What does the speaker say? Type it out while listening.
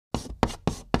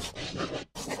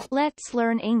Let's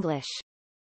learn English.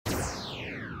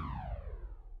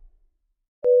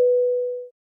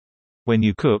 When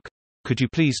you cook, could you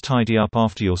please tidy up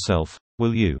after yourself,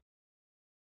 will you?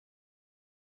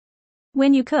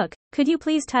 When you cook, could you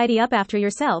please tidy up after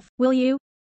yourself, will you?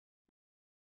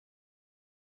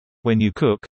 When you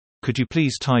cook, could you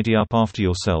please tidy up after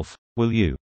yourself, will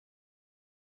you?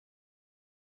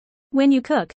 When you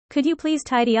cook, could you please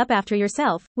tidy up after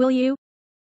yourself, will you?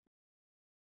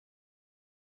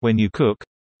 When you cook,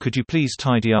 could you please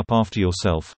tidy up after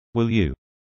yourself, will you?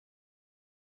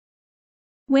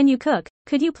 When you cook,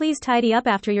 could you please tidy up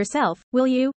after yourself, will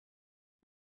you?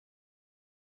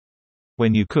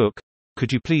 When you cook,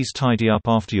 could you please tidy up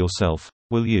after yourself,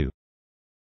 will you?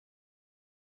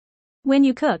 When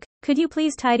you cook, could you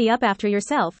please tidy up after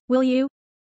yourself, will you?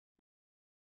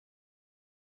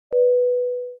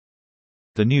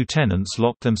 The new tenants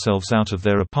locked themselves out of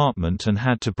their apartment and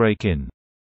had to break in.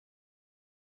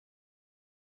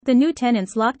 The new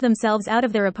tenants locked themselves out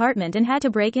of their apartment and had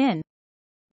to break in.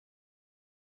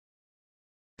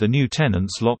 The new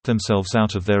tenants locked themselves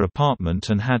out of their apartment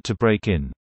and had to break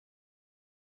in.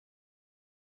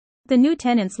 The new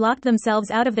tenants locked themselves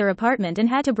out of their apartment and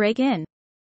had to break in.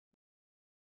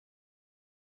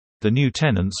 The new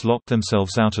tenants locked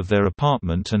themselves out of their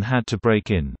apartment and had to break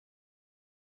in.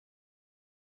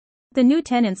 The new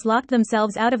tenants locked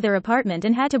themselves out of their apartment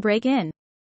and had to break in.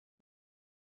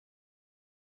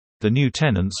 The new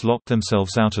tenants locked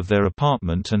themselves out of their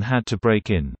apartment and had to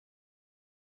break in.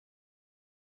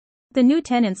 The new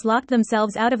tenants locked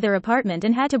themselves out of their apartment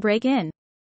and had to break in.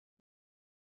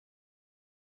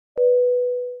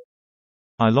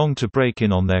 I longed to break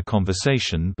in on their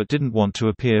conversation but didn't want to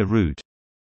appear rude.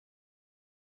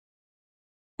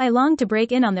 I longed to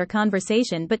break in on their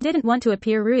conversation but didn't want to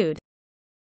appear rude.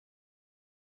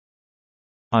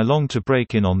 I longed to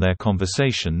break in on their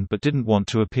conversation but didn't want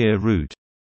to appear rude.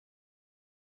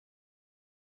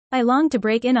 I longed to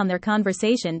break in on their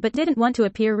conversation but didn't want to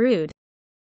appear rude.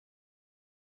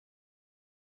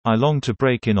 I longed to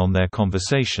break in on their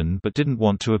conversation but didn't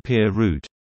want to appear rude.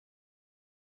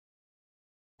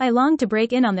 I longed to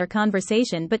break in on their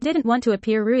conversation but didn't want to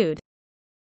appear rude.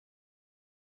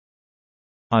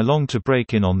 I longed to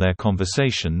break in on their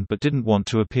conversation but didn't want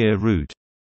to appear rude.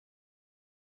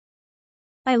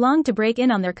 I longed to break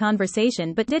in on their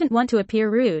conversation but didn't want to appear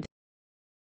rude.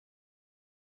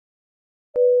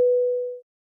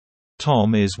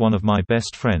 Tom is one of my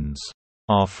best friends.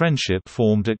 Our friendship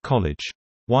formed at college.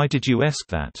 Why did you ask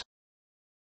that?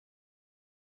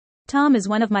 Tom is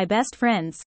one of my best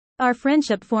friends. Our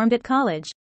friendship formed at college.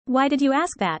 Why did you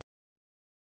ask that?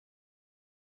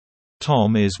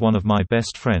 Tom is one of my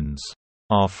best friends.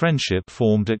 Our friendship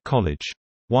formed at college.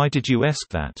 Why did you ask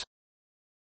that?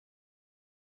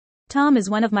 Tom is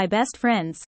one of my best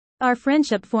friends. Our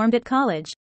friendship formed at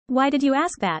college. Why did you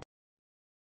ask that?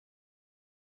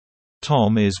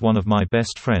 Tom is one of my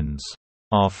best friends.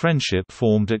 Our friendship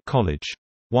formed at college.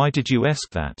 Why did you ask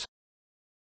that?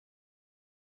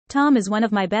 Tom is one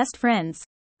of my best friends.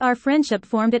 Our friendship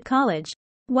formed at college.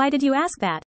 Why did you ask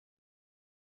that?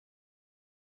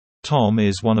 Tom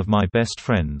is one of my best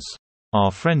friends.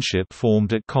 Our friendship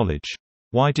formed at college.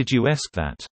 Why did you ask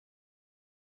that?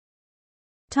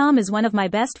 Tom is one of my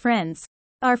best friends.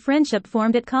 Our friendship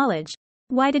formed at college.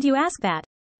 Why did you ask that?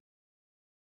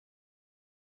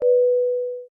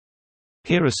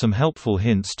 Here are some helpful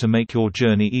hints to make your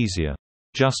journey easier.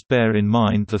 Just bear in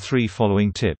mind the 3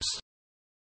 following tips.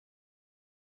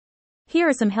 Here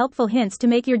are some helpful hints to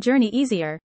make your journey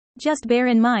easier. Just bear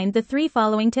in mind the 3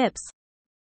 following tips.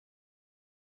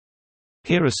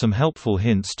 Here are some helpful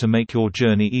hints to make your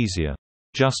journey easier.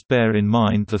 Just bear in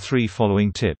mind the 3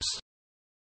 following tips.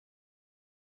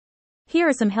 Here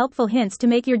are some helpful hints to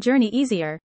make your journey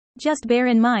easier. Just bear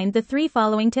in mind the 3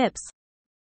 following tips.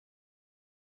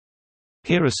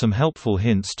 Here are some helpful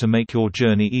hints to make your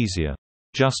journey easier.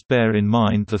 Just bear in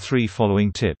mind the 3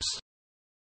 following tips.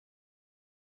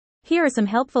 Here are some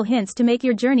helpful hints to make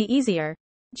your journey easier.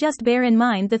 Just bear in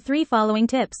mind the 3 following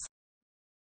tips.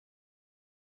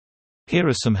 Here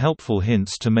are some helpful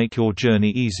hints to make your journey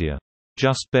easier.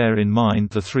 Just bear in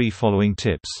mind the 3 following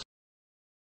tips.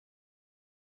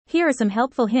 Here are some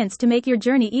helpful hints to make your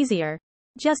journey easier.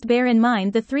 Just bear in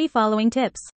mind the 3 following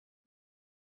tips.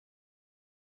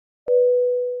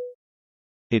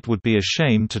 It would be a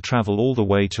shame to travel all the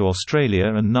way to Australia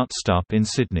and not stop in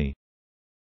Sydney.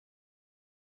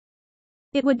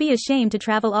 It would be a shame to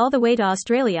travel all the way to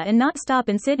Australia and not stop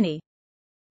in Sydney.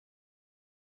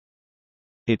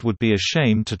 It would be a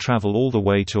shame to travel all the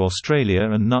way to Australia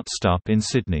and not stop in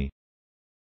Sydney.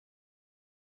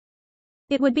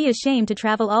 It would be a shame to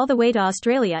travel all the way to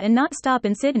Australia and not stop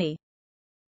in Sydney.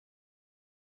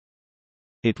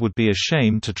 It would be a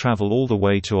shame to travel all the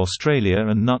way to Australia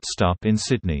and not stop in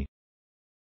Sydney.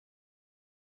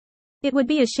 It would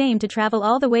be a shame to travel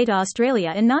all the way to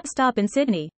Australia and not stop in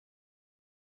Sydney.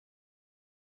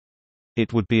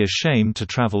 It would be a shame to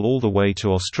travel all the way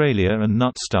to Australia and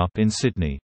not stop in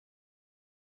Sydney.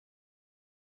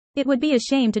 It would be a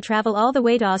shame to travel all the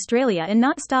way to Australia and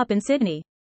not stop in Sydney.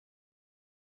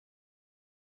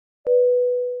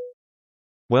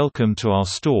 Welcome to our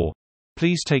store.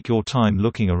 Please take your time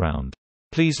looking around.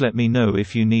 Please let me know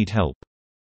if you need help.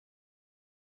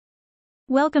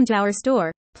 Welcome to our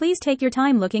store. Please take your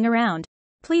time looking around.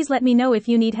 Please let me know if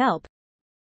you need help.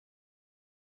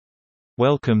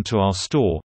 Welcome to our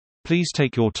store. Please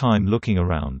take your time looking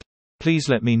around. Please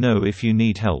let me know if you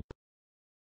need help.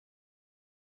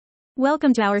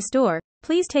 Welcome to our store.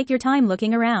 Please take your time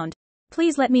looking around.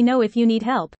 Please let me know if you need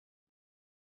help.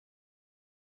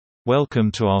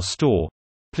 Welcome to our store.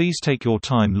 Please take your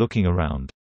time looking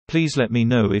around. Please let me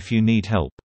know if you need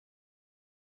help.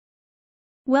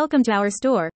 Welcome to our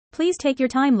store. Please take your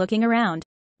time looking around.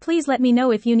 Please let me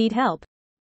know if you need help.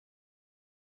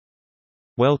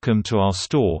 Welcome to our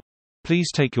store. Please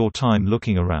take your time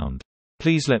looking around.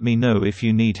 Please let me know if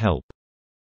you need help.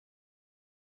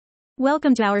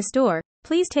 Welcome to our store.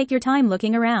 Please take your time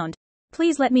looking around.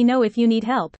 Please let me know if you need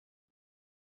help.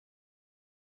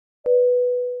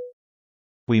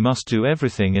 We must do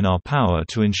everything in our power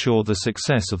to ensure the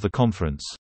success of the conference.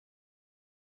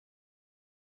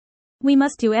 We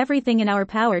must do everything in our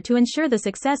power to ensure the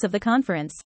success of the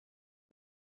conference.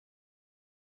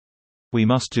 We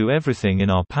must do everything in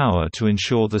our power to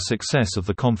ensure the success of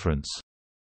the conference.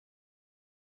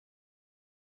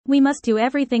 We must do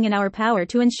everything in our power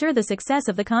to ensure the success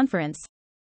of the conference.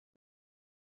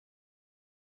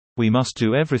 We must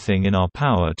do everything in our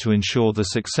power to ensure the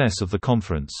success of the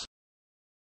conference.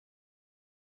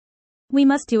 We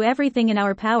must do everything in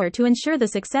our power to ensure the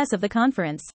success of the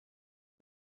conference.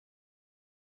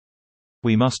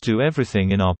 We must do everything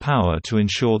in our power to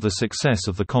ensure the success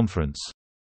of the conference.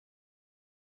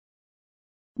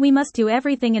 We must do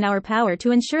everything in our power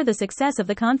to ensure the success of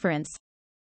the conference.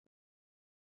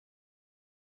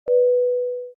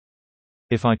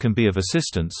 If I can be of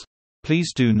assistance,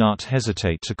 please do not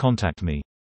hesitate to contact me.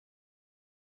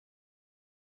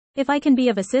 If I can be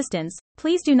of assistance,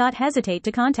 please do not hesitate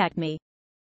to contact me.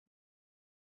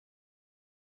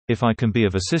 If I can be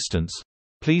of assistance,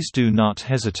 please do not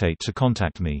hesitate to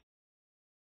contact me.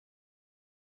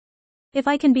 If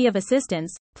I can be of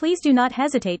assistance, please do not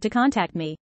hesitate to contact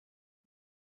me.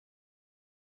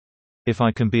 If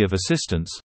I can be of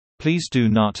assistance, please do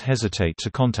not hesitate to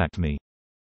contact me.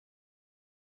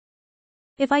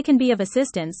 If I can be of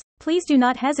assistance, please do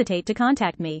not hesitate to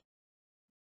contact me.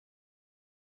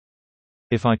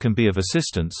 If I can be of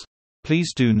assistance,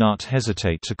 please do not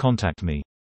hesitate to contact me.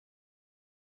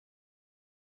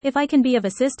 If I can be of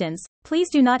assistance, please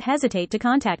do not hesitate to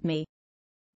contact me.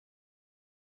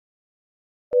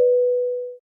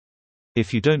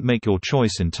 If you don't make your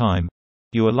choice in time,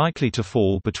 you are likely to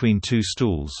fall between two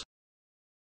stools.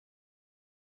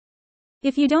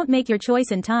 If you don't make your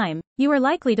choice in time, you are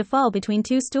likely to fall between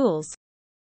two stools.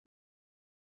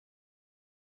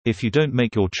 If you don't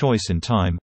make your choice in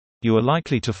time, you are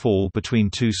likely to fall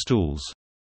between two stools.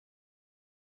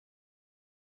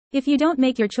 If you don't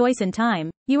make your choice in time,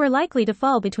 you are likely to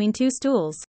fall between two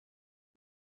stools.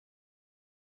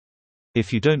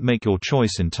 If you don't make your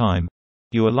choice in time,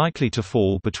 you are likely to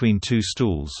fall between two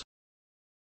stools.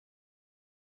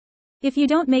 If you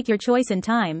don't make your choice in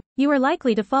time, you are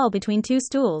likely to fall between two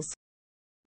stools.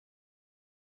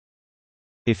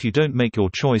 If you don't make your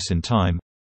choice in time,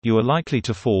 you are likely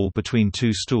to fall between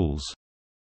two stools.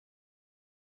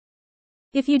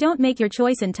 If you don't make your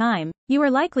choice in time, you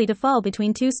are likely to fall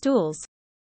between two stools.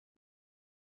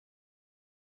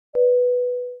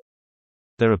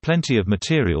 There are plenty of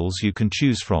materials you can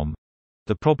choose from.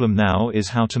 The problem now is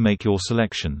how to make your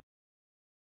selection.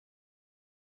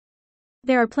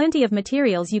 There are plenty of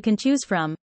materials you can choose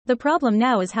from. The problem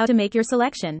now is how to make your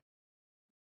selection.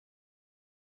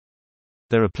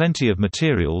 There are plenty of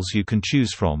materials you can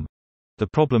choose from. The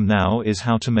problem now is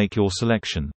how to make your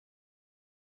selection.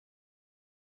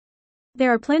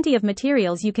 There are plenty of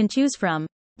materials you can choose from.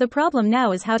 The problem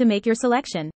now is how to make your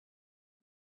selection.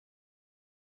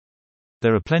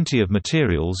 There are plenty of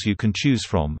materials you can choose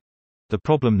from. The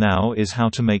problem now is how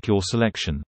to make your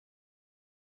selection.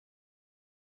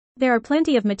 There are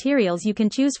plenty of materials you can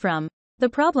choose from. The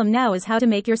problem now is how to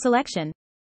make your selection.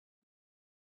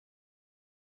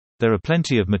 There are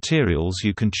plenty of materials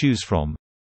you can choose from.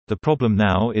 The problem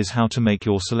now is how to make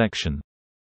your selection.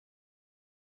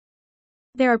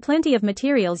 There are plenty of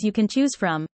materials you can choose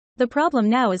from. The problem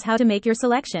now is how to make your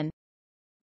selection.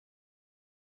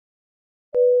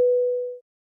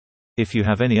 If you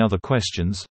have any other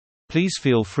questions, please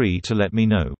feel free to let me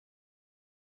know.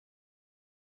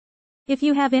 If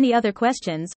you have any other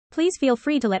questions, please feel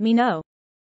free to let me know.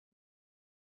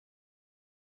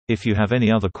 If you have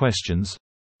any other questions,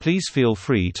 please feel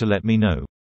free to let me know.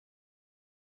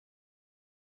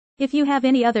 If you have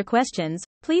any other questions,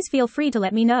 please feel free to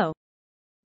let me know.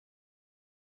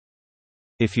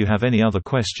 If you have any other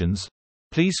questions,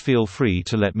 please feel free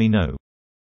to let me know.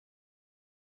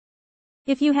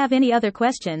 If you have any other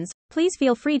questions, please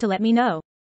feel free to let me know.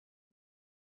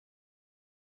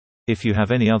 If you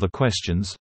have any other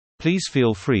questions, please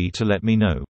feel free to let me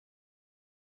know.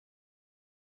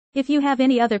 If you have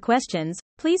any other questions,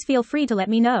 please feel free to let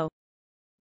me know.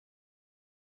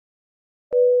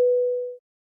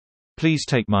 Please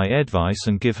take my advice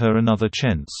and give her another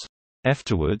chance.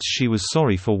 Afterwards she was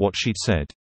sorry for what she'd said.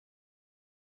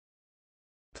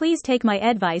 Please take my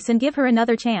advice and give her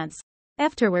another chance.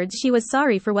 Afterwards she was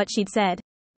sorry for what she'd said.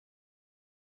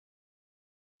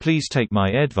 Please take my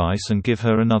advice and give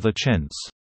her another chance.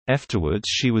 Afterwards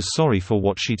she was sorry for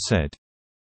what she'd said.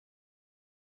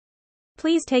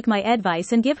 Please take my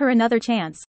advice and give her another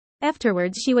chance.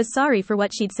 Afterwards she was sorry for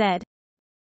what she'd said.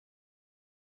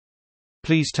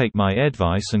 Please take my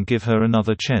advice and give her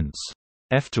another chance.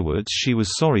 Afterwards she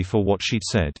was sorry for what she'd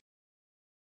said.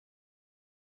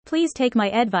 Please take my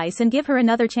advice and give her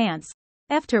another chance.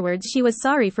 Afterwards she was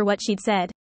sorry for what she'd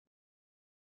said.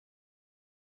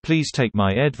 Please take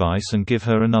my advice and give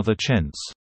her another chance.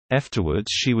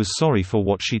 Afterwards she was sorry for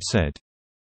what she'd said.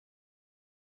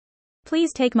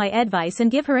 Please take my advice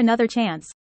and give her another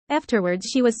chance. Afterwards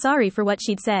she was sorry for what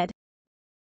she'd said.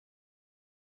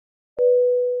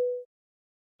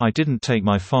 I didn't take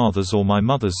my father's or my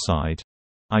mother's side.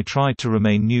 I tried to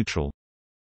remain neutral.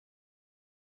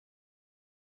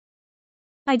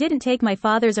 I didn't take my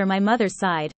father's or my mother's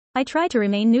side. I tried to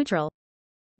remain neutral.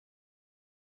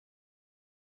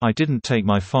 I didn't take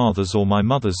my father's or my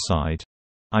mother's side.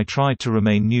 I tried to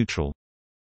remain neutral.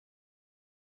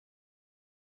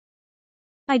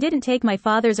 I didn't take my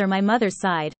father's or my mother's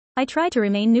side. I tried to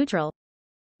remain neutral.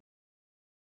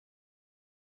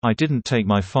 I didn't take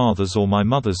my father's or my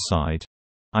mother's side.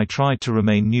 I tried to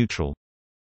remain neutral.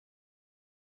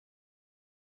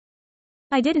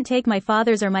 I didn't take my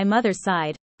father's or my mother's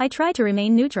side. I tried to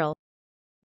remain neutral.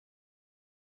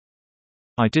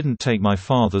 I didn't take my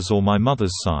father's or my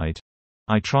mother's side.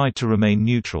 I tried to remain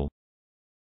neutral.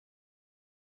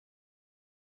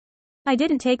 I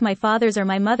didn't take my father's or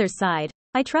my mother's side.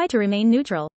 I tried to remain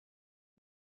neutral.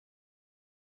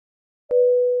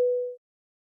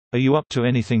 Are you up to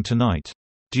anything tonight?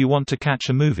 Do you want to catch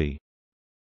a movie?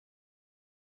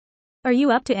 Are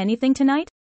you up to anything tonight?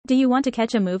 Do you want to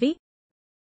catch a movie?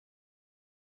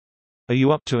 Are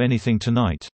you up to anything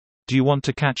tonight? Do you want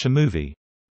to catch a movie?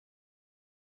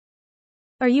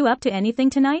 Are you up to anything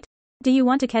tonight? Do you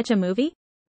want to catch a movie?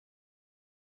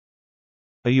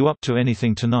 Are you up to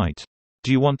anything tonight?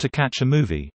 Do you want to catch a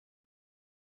movie?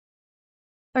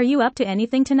 Are you up to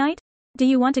anything tonight? Do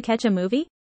you want to catch a movie?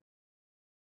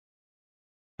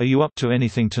 Are you up to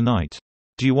anything tonight?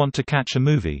 Do you want to catch a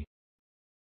movie?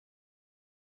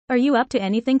 Are you up to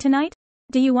anything tonight?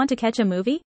 Do you want to catch a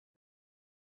movie?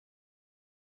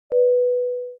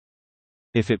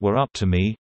 If it were up to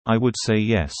me, I would say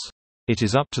yes. It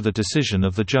is up to the decision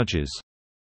of the judges.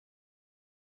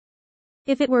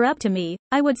 If it were up to me,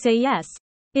 I would say yes.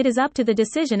 It is up to the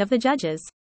decision of the judges.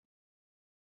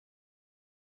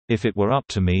 If it were up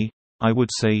to me, I would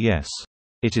say yes.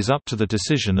 It is up to the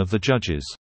decision of the judges.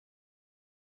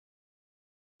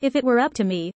 If it were up to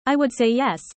me, I would say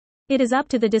yes. It is up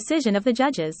to the decision of the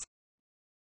judges.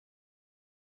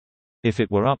 If it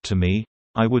were up to me,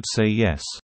 I would say yes.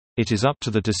 It is up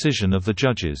to the decision of the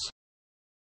judges.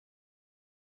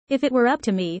 If it were up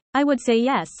to me, I would say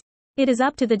yes. It is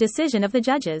up to the decision of the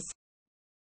judges.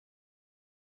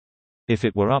 If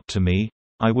it were up to me,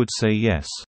 I would say yes.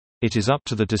 It is up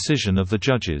to the decision of the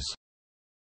judges.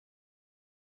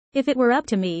 If it were up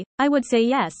to me, I would say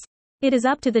yes. It is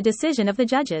up to the decision of the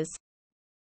judges.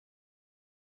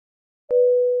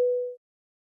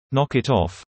 Knock it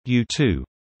off, you two.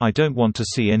 I don't want to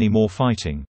see any more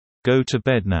fighting. Go to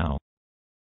bed now.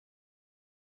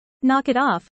 Knock it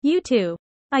off, you two.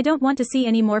 I don't want to see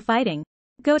any more fighting.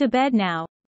 Go to bed now.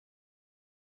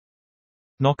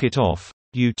 Knock it off,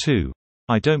 you two.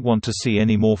 I don't want to see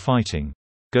any more fighting.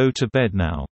 Go to bed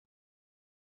now.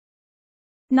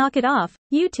 Knock it off,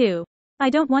 you two. I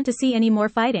don't want to see any more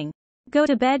fighting. Go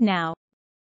to bed now.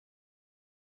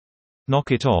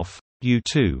 Knock it off, you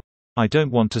two. I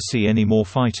don't want to see any more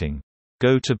fighting.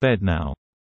 Go to bed now.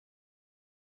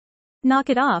 Knock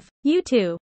it off, you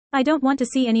two. I don't want to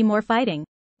see any more fighting.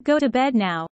 Go to bed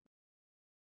now.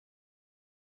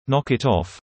 Knock it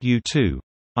off, you two.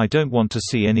 I don't want to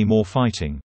see any more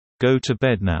fighting. Go to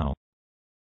bed now.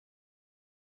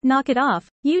 Knock it off,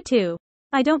 you two.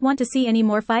 I don't want to see any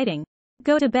more fighting.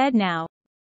 Go to bed now.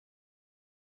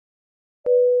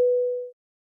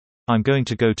 I'm going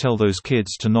to go tell those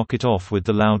kids to knock it off with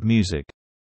the loud music.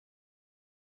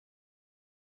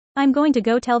 I'm going to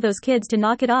go tell those kids to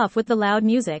knock it off with the loud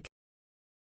music.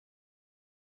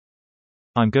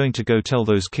 I'm going to go tell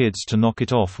those kids to knock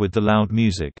it off with the loud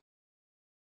music.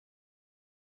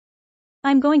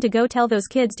 I'm going to go tell those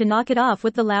kids to knock it off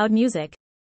with the loud music.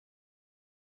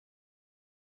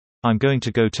 I'm going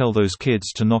to go tell those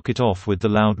kids to knock it off with the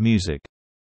loud music.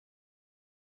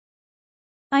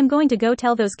 I'm going to go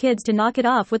tell those kids to knock it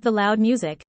off with the loud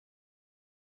music.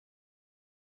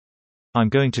 I'm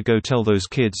going to go tell those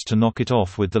kids to knock it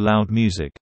off with the loud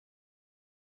music.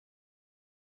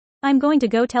 I'm going to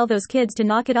go tell those kids to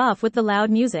knock it off with the loud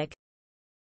music.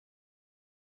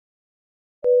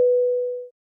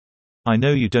 I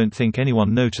know you don't think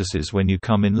anyone notices when you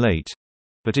come in late,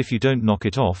 but if you don't knock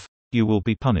it off, you will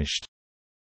be punished.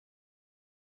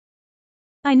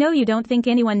 I know you don't think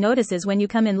anyone notices when you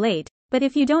come in late, but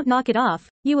if you don't knock it off,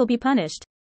 you will be punished.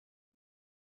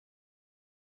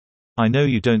 I know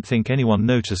you don't think anyone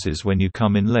notices when you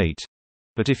come in late,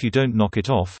 but if you don't knock it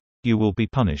off, you will be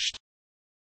punished.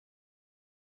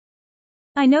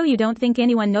 I know you don't think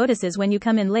anyone notices when you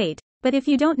come in late, but if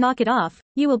you don't knock it off,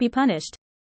 you will be punished.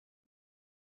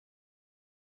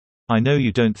 I know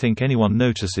you don't think anyone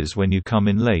notices when you come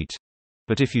in late,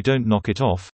 but if you don't knock it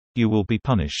off, you will be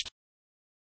punished.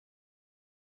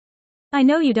 I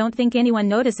know you don't think anyone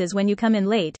notices when you come in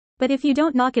late, but if you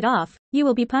don't knock it off, you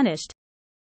will be punished.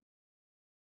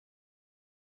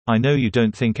 I know you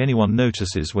don't think anyone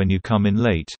notices when you come in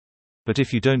late, but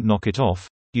if you don't knock it off,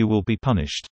 you will be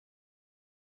punished.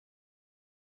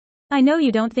 I know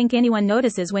you don't think anyone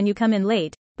notices when you come in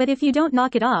late, but if you don't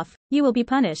knock it off, you will be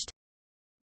punished.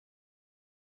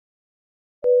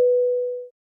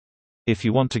 If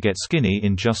you want to get skinny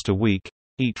in just a week,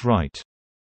 eat right.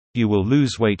 You will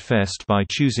lose weight fast by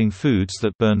choosing foods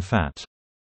that burn fat.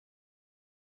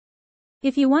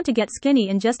 If you want to get skinny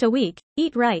in just a week,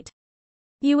 eat right.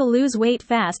 You will lose weight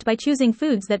fast by choosing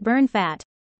foods that burn fat.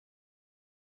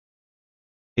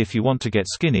 If you want to get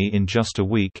skinny in just a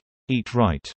week, eat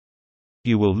right.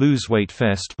 You will lose weight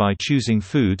fast by choosing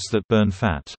foods that burn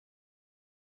fat.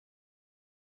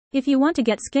 If you want to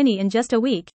get skinny in just a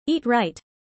week, eat right.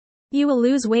 You will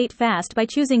lose weight fast by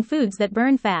choosing foods that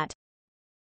burn fat.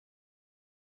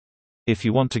 If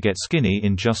you want to get skinny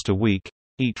in just a week,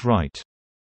 eat right.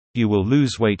 You will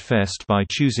lose weight fast by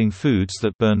choosing foods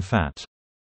that burn fat.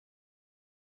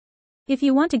 If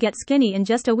you want to get skinny in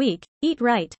just a week, eat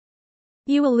right.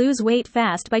 You will lose weight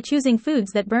fast by choosing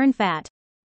foods that burn fat.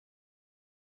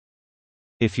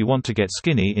 If you want to get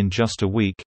skinny in just a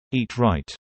week, eat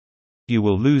right. You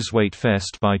will lose weight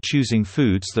fast by choosing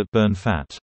foods that burn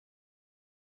fat.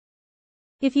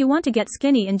 If you want to get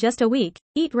skinny in just a week,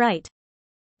 eat right.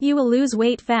 You will lose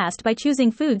weight fast by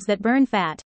choosing foods that burn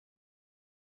fat.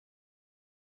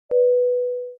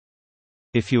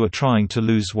 If you are trying to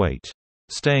lose weight,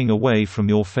 staying away from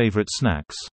your favorite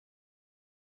snacks.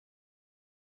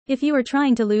 If you are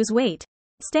trying to lose weight,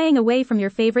 staying away from your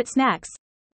favorite snacks.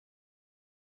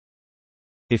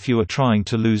 If you are trying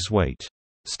to lose weight,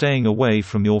 staying away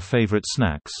from your favorite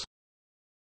snacks.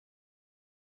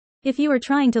 If you are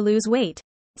trying to lose weight,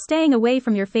 staying away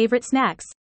from your favorite snacks.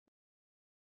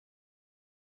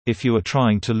 If you are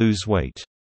trying to lose weight,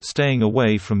 staying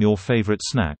away from your favorite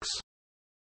snacks.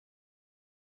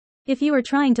 If you are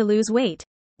trying to lose weight,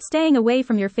 staying away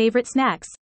from your favorite snacks.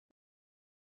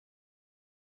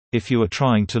 If you are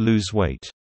trying to lose weight,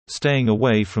 staying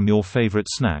away from your favorite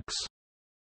snacks.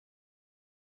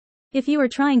 If you are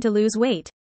trying to lose weight,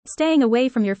 staying away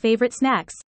from your favorite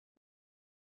snacks.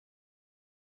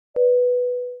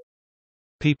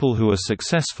 People who are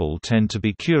successful tend to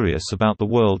be curious about the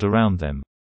world around them.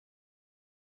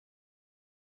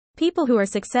 People who are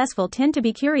successful tend to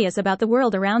be curious about the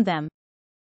world around them.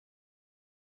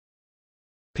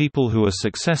 People who are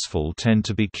successful tend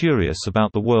to be curious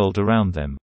about the world around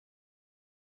them.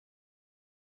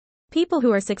 People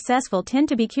who are successful tend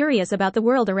to be curious about the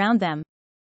world around them.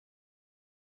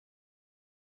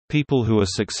 People who are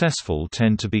successful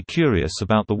tend to be curious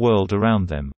about the world around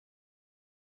them.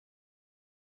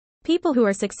 People who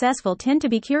are successful tend to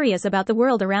be curious about the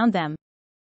world around them.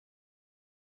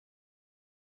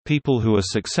 People who are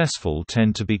successful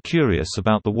tend to be curious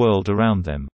about the world around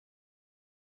them.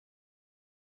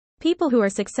 People who are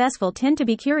successful tend to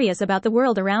be curious about the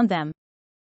world around them.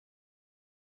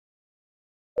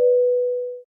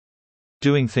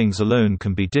 Doing things alone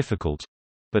can be difficult,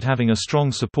 but having a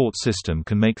strong support system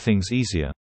can make things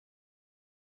easier.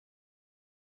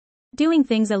 Doing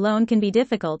things alone can be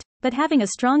difficult, but having a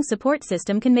strong support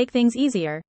system can make things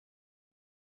easier.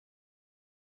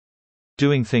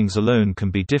 Doing things alone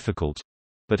can be difficult,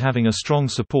 but having a strong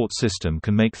support system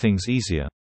can make things easier.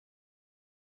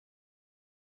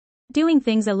 Doing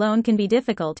things alone can be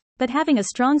difficult, but having a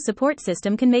strong support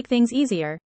system can make things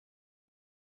easier.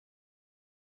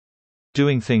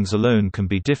 Doing things alone can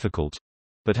be difficult,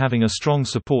 but having a strong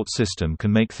support system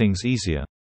can make things easier.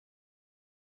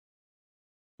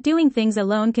 Doing things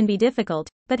alone can be difficult,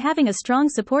 but having a strong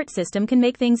support system can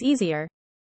make things easier.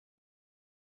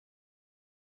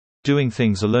 Doing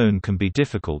things alone can be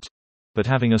difficult, but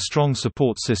having a strong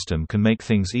support system can make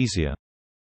things easier.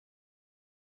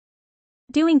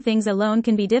 Doing things alone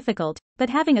can be difficult, but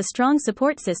having a strong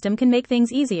support system can make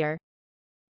things easier.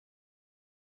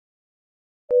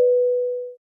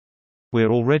 We're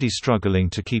already struggling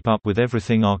to keep up with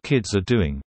everything our kids are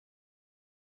doing.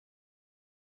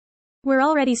 We're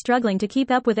already struggling to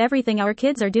keep up with everything our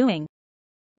kids are doing.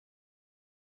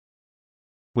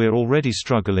 We're already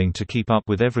struggling to keep up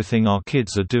with everything our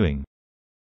kids are doing.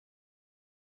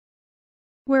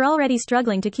 We're already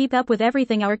struggling to keep up with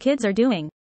everything our kids are doing.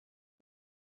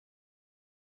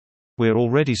 We're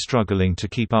already struggling to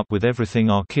keep up with everything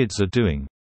our kids are doing.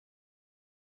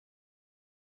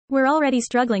 We're already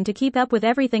struggling to keep up with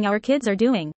everything our kids are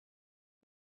doing.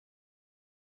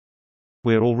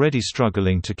 We're already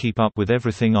struggling to keep up with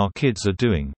everything our kids are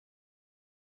doing.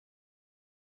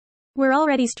 We're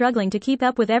already struggling to keep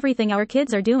up with everything our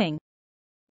kids are doing.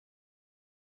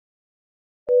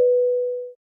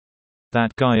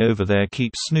 That guy over there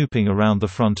keeps snooping around the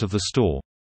front of the store.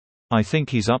 I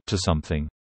think he's up to something.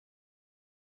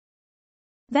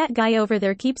 That guy over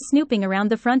there keeps snooping around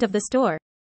the front of the store.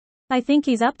 I think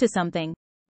he's up to something.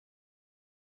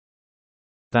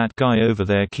 That guy over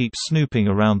there keeps snooping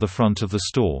around the front of the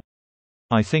store.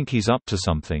 I think he's up to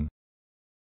something.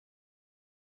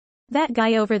 That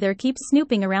guy over there keeps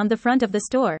snooping around the front of the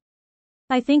store.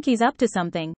 I think he's up to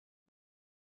something.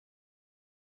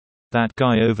 That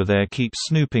guy over there keeps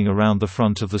snooping around the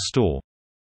front of the store.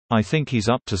 I think he's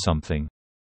up to something.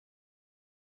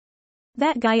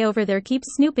 That guy over there keeps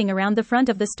snooping around the front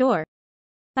of the store.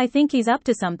 I think he's up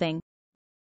to something.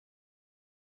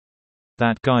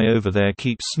 That guy over there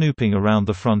keeps snooping around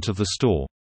the front of the store.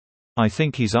 I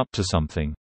think he's up to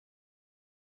something.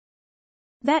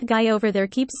 That guy over there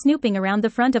keeps snooping around the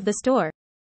front of the store.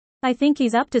 I think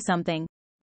he's up to something.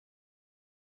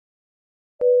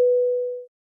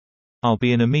 I'll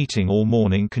be in a meeting all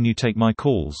morning. Can you take my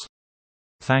calls?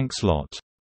 Thanks lot.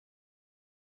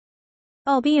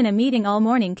 I'll be in a meeting all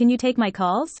morning. Can you take my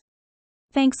calls?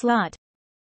 Thanks lot.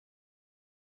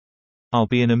 I'll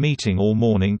be in a meeting all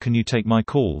morning. Can you take my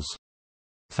calls?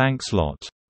 Thanks lot.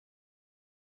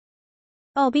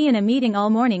 I'll be in a meeting all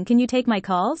morning. Can you take my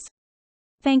calls?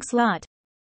 Thanks lot.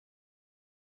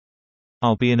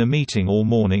 I'll be in a meeting all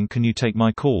morning. Can you take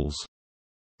my calls?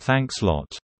 Thanks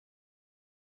lot.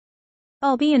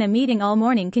 I'll be in a meeting all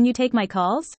morning. Can you take my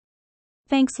calls?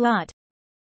 Thanks lot.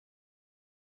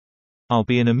 I'll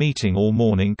be in a meeting all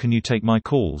morning. Can you take my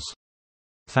calls?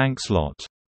 Thanks lot.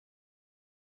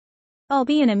 I'll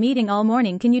be in a meeting all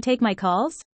morning. Can you take my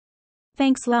calls?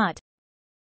 Thanks lot.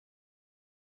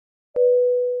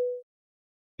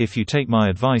 If you take my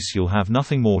advice, you'll have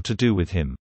nothing more to do with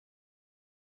him.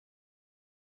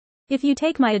 If you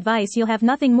take my advice, you'll have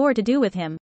nothing more to do with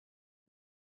him.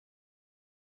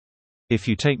 If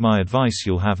you take my advice,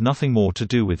 you'll have nothing more to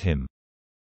do with him.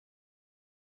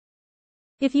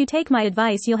 If you take my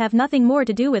advice, you'll have nothing more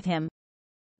to do with him.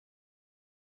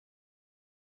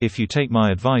 If you take my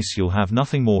advice, you'll have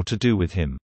nothing more to do with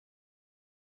him.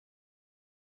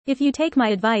 If you take my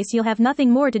advice, you'll have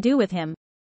nothing more to do with him.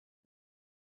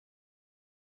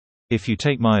 If you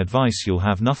take my advice, you'll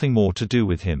have nothing more to do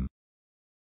with him.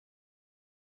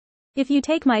 If you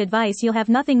take my advice, you'll have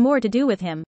nothing more to do with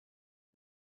him.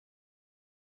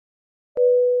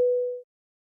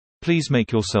 Please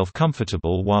make yourself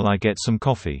comfortable while I get some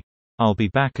coffee. I'll be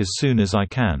back as soon as I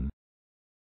can.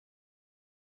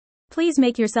 Please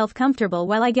make yourself comfortable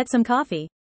while I get some coffee.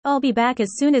 I'll be back as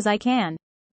soon as I can.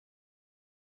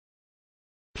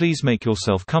 Please make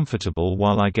yourself comfortable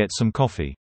while I get some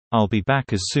coffee. I'll be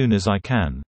back as soon as I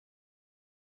can.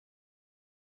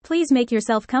 Please make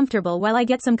yourself comfortable while I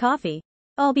get some coffee.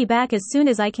 I'll be back as soon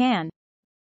as I can.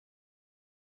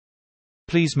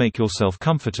 Please make yourself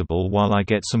comfortable while I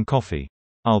get some coffee.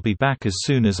 I'll be back as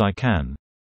soon as I can.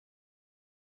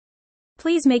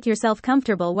 Please make yourself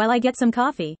comfortable while I get some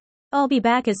coffee. I'll be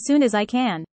back as soon as I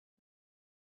can.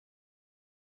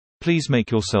 Please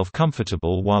make yourself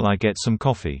comfortable while I get some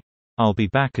coffee. I'll be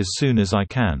back as soon as I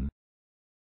can.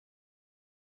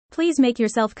 Please make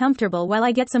yourself comfortable while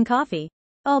I get some coffee.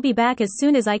 I'll be back as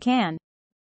soon as I can.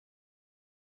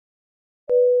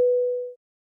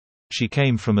 She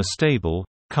came from a stable,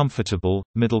 comfortable,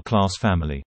 middle-class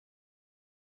family.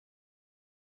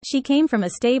 She came from a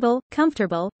stable,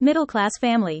 comfortable, middle-class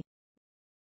family.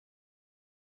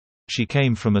 She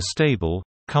came from a stable,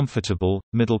 comfortable,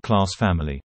 middle-class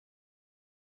family.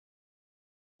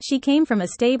 She came from a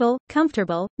stable,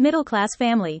 comfortable, middle-class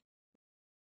family.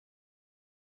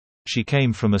 She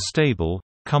came from a stable,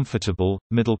 comfortable,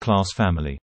 middle-class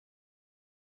family.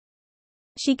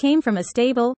 She came from a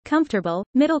stable, comfortable,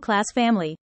 middle-class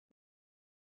family.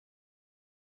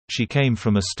 She came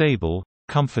from a stable,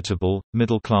 comfortable,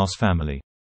 middle-class family.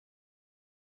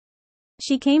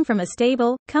 She came from a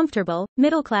stable, comfortable,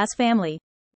 middle-class family.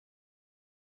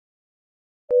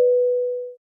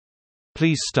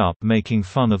 Please stop making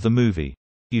fun of the movie.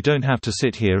 You don't have to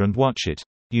sit here and watch it,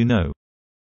 you know.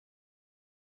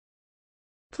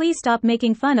 Please stop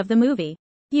making fun of the movie.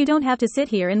 You don't have to sit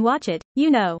here and watch it, you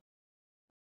know.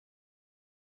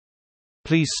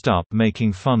 Please stop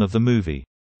making fun of the movie.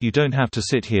 You don't have to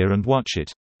sit here and watch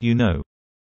it, you know.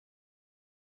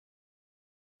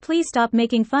 Please stop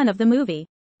making fun of the movie.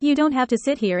 You don't have to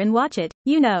sit here and watch it,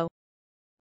 you know.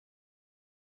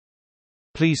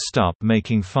 Please stop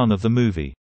making fun of the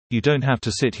movie. You don't have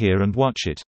to sit here and watch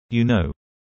it, you know.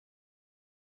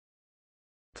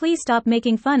 Please stop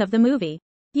making fun of the movie.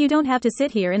 You don't have to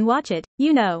sit here and watch it,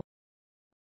 you know.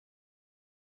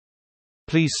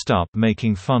 Please stop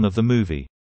making fun of the movie.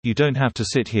 You don't have to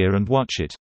sit here and watch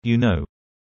it, you know.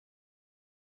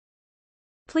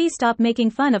 Please stop making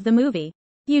fun of the movie.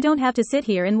 You don't have to sit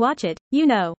here and watch it, you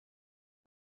know.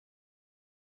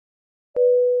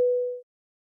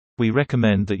 We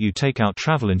recommend that you take out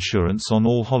travel insurance on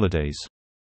all holidays.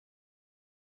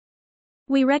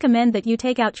 We recommend that you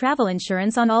take out travel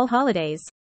insurance on all holidays.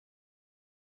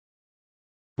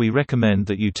 We recommend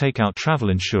that you take out travel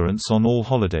insurance on all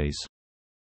holidays.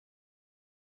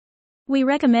 We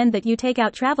recommend that you take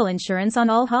out travel insurance on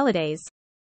all holidays.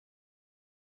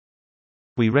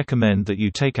 We recommend that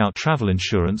you take out travel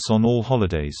insurance on all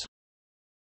holidays.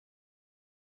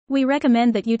 We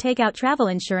recommend that you take out travel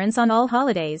insurance on all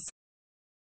holidays.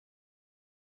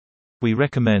 We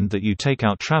recommend that you take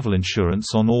out travel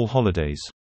insurance on all holidays.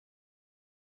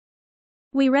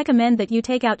 We recommend that you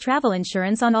take out travel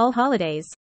insurance on all holidays.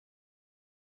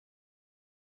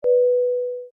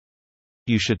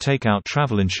 You should take out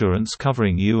travel insurance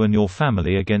covering you and your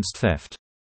family against theft.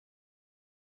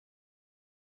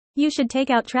 You should take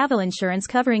out travel insurance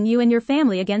covering you and your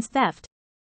family against theft.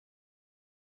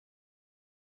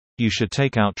 You should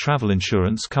take out travel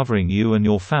insurance covering you and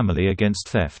your family against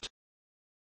theft.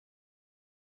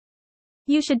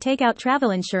 You should take out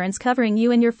travel insurance covering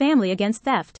you and your family against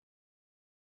theft.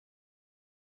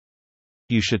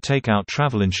 You should take out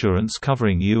travel insurance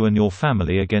covering you and your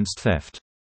family against theft.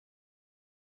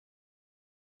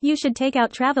 You should take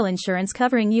out travel insurance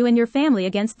covering you and your family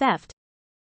against theft.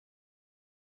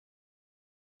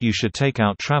 You should take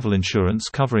out travel insurance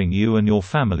covering you and your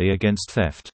family against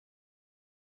theft.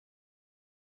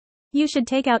 You should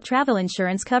take out travel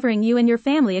insurance covering you and your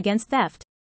family against theft.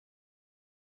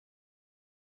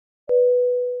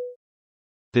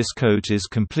 This coat is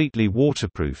completely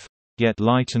waterproof, yet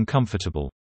light and comfortable.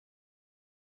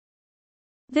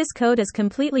 This coat is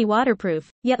completely waterproof,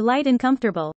 yet light and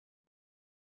comfortable.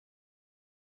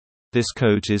 This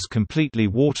coat is completely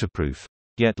waterproof,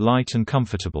 yet light and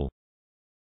comfortable.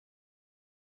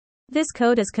 This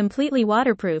coat is completely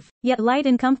waterproof, yet light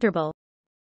and comfortable.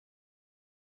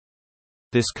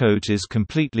 This coat is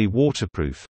completely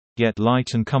waterproof, yet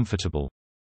light and comfortable.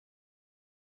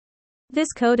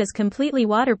 This coat is completely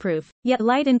waterproof, yet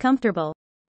light and comfortable.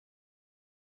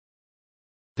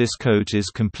 This coat is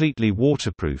completely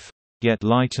waterproof, yet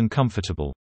light and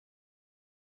comfortable.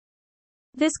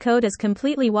 This coat is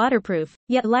completely waterproof,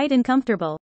 yet light and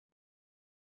comfortable.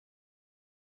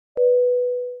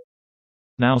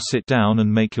 Now sit down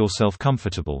and make yourself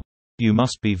comfortable. You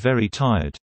must be very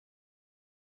tired.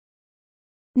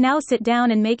 Now sit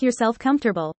down and make yourself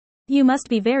comfortable. You must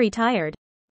be very tired.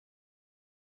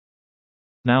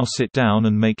 Now sit down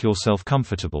and make yourself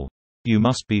comfortable. You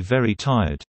must be very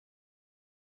tired.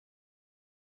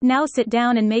 Now sit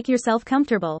down and make yourself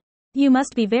comfortable. You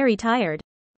must be very tired.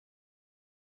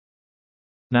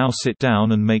 Now sit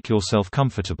down and make yourself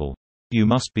comfortable. You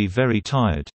must be very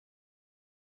tired.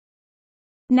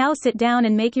 Now sit down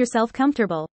and make yourself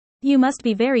comfortable. You must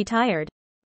be very tired.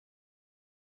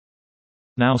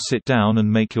 Now sit down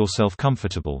and make yourself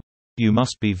comfortable. You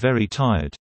must be very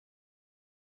tired.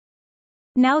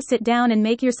 Now sit down and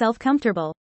make yourself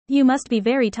comfortable. You must be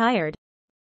very tired.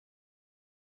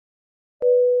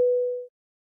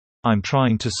 I'm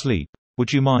trying to sleep.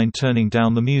 Would you mind turning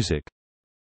down the music?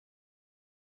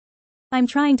 I'm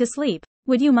trying to sleep.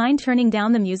 Would you mind turning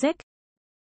down the music?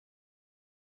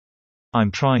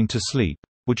 I'm trying to sleep.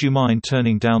 Would you mind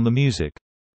turning down the music?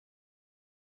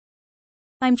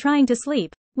 I'm trying to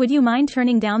sleep. Would you mind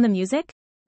turning down the music?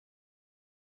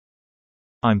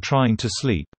 I'm trying to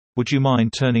sleep. Would you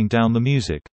mind turning down the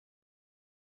music?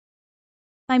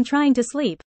 I'm trying to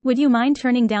sleep. Would you mind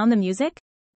turning down the music?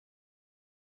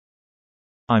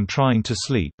 I'm trying to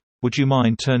sleep. Would you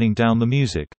mind turning down the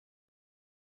music?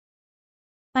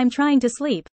 I'm trying to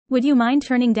sleep. Would you mind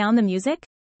turning down the music?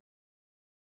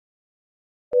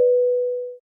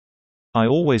 I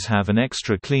always have an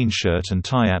extra clean shirt and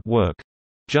tie at work,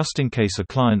 just in case a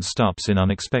client stops in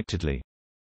unexpectedly.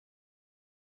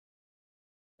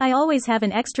 I always have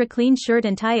an extra clean shirt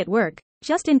and tie at work,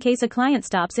 just in case a client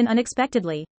stops in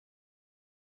unexpectedly.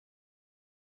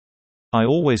 I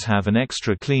always have an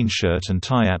extra clean shirt and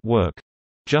tie at work,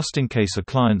 just in case a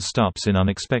client stops in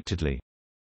unexpectedly.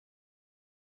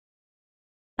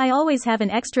 I always have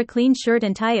an extra clean shirt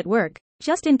and tie at work,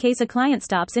 just in case a client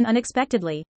stops in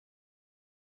unexpectedly.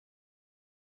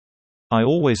 I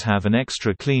always have an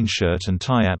extra clean shirt and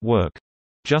tie at work,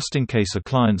 just in case a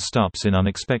client stops in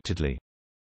unexpectedly.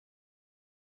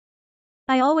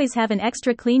 I always have an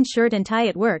extra clean shirt and tie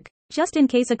at work, just in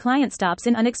case a client stops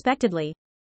in unexpectedly.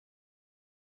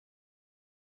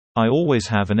 I always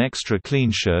have an extra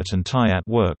clean shirt and tie at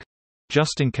work,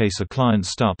 just in case a client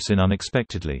stops in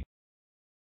unexpectedly.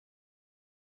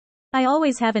 I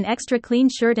always have an extra clean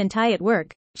shirt and tie at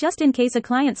work, just in case a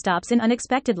client stops in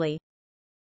unexpectedly.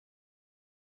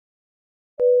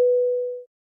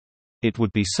 It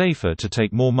would be safer to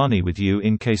take more money with you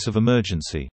in case of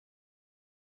emergency.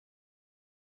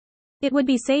 It would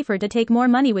be safer to take more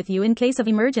money with you in case of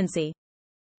emergency.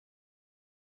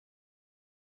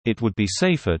 It would be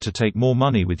safer to take more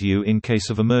money with you in case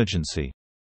of emergency.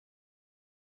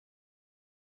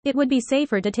 It would be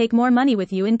safer to take more money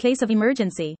with you in case of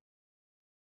emergency.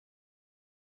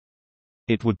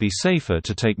 It would be safer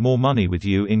to take more money with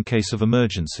you in case of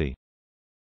emergency.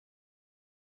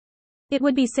 It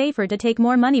would be safer to take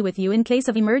more money with you in case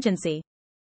of emergency.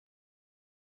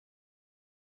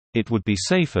 It would be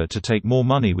safer to take more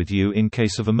money with you in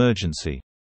case of emergency.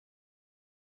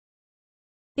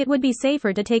 It would be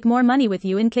safer to take more money with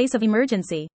you in case of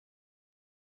emergency.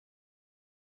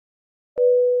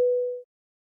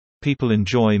 People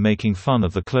enjoy making fun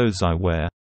of the clothes I wear,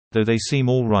 though they seem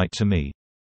all right to me.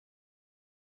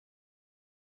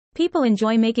 People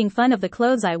enjoy making fun of the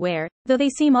clothes I wear, though they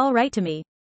seem all right to me.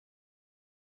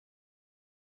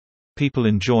 People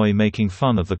enjoy making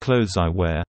fun of the clothes I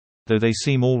wear, though they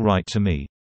seem all right to me.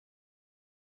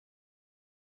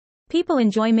 People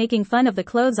enjoy making fun of the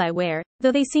clothes I wear,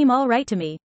 though they seem all right to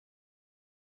me.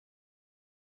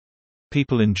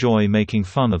 People enjoy making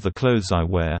fun of the clothes I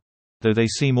wear, though they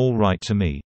seem all right to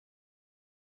me.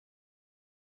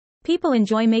 People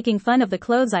enjoy making fun of the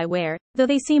clothes I wear, though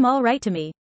they seem all right to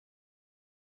me.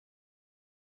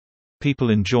 People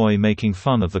enjoy making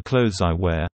fun of the clothes I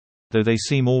wear, though they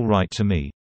seem all right to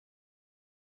me.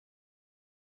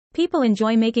 People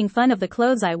enjoy making fun of the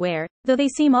clothes I wear, though they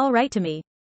seem all right to me.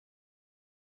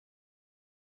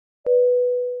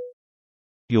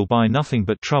 You'll buy nothing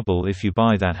but trouble if you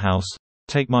buy that house,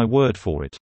 take my word for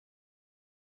it.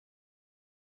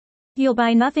 You'll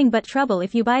buy nothing but trouble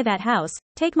if you buy that house,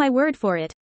 take my word for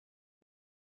it.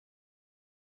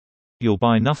 You'll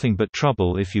buy nothing but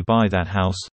trouble if you buy that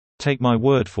house, take my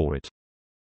word for it.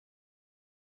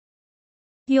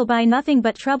 You'll buy nothing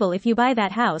but trouble if you buy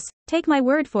that house, take my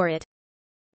word for it.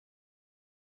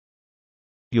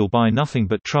 You'll buy nothing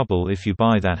but trouble if you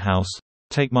buy that house,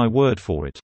 take my word for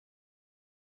it.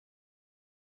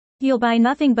 You'll buy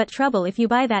nothing but trouble if you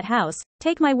buy that house,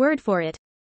 take my word for it.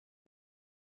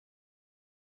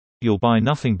 You'll buy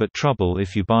nothing but trouble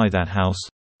if you buy that house,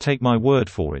 take my word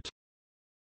for it.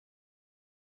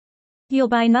 You'll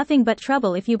buy nothing but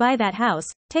trouble if you buy that house,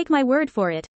 take my word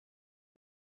for it.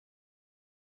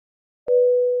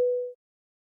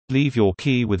 Leave your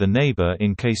key with a neighbor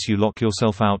in case you lock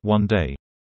yourself out one day.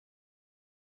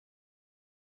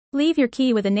 Leave your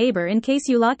key with a neighbor in case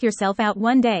you lock yourself out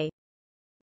one day.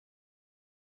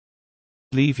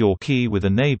 Leave your key with a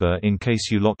neighbor in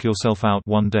case you lock yourself out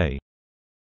one day.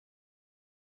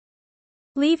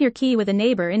 Leave your key with a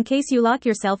neighbor in case you lock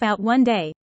yourself out one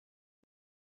day.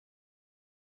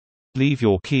 Leave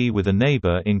your key with a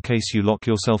neighbor in case you lock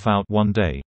yourself out one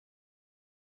day.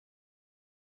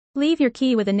 Leave your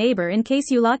key with a neighbor in case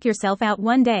you lock yourself out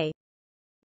one day.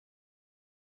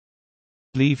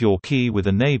 Leave your key with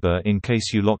a neighbor in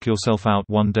case you lock yourself out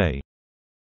one day.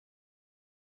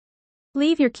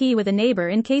 Leave your key with a neighbor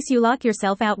in case you lock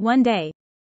yourself out one day.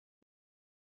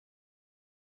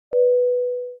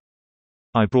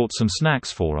 I brought some snacks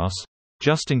for us,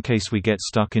 just in case we get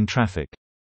stuck in traffic.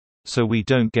 So we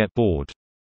don't get bored.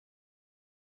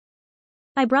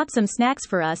 I brought some snacks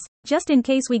for us, just in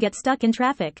case we get stuck in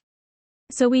traffic.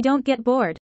 So we don't get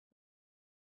bored.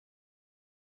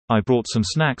 I brought some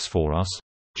snacks for us,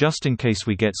 just in case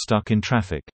we get stuck in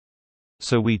traffic.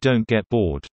 So we don't get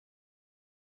bored.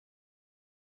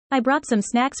 I brought some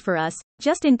snacks for us,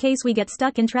 just in case we get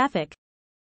stuck in traffic.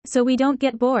 So we don't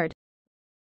get bored.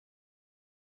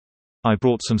 I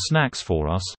brought some snacks for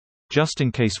us, just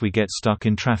in case we get stuck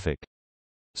in traffic.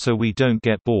 So we don't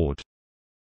get bored.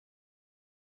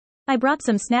 I brought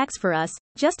some snacks for us,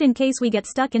 just in case we get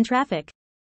stuck in traffic.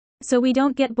 So we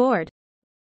don't get bored.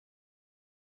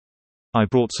 I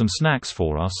brought some snacks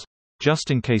for us, just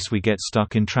in case we get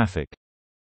stuck in traffic.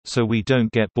 So we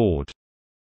don't get bored.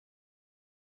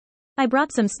 I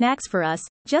brought some snacks for us,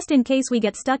 just in case we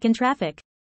get stuck in traffic.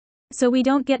 So we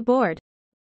don't get bored.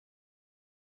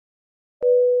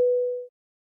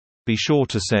 Be sure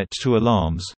to set 2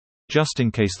 alarms, just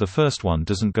in case the first one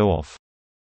doesn't go off.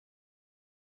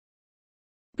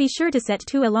 Be sure to set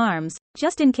 2 alarms,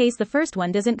 just in case the first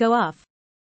one doesn't go off.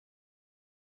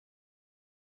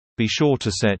 Be sure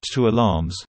to set 2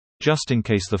 alarms, just in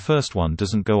case the first one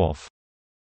doesn't go off.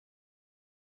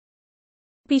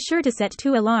 Be sure to set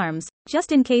 2 alarms,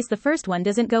 just in case the first one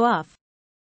doesn't go off.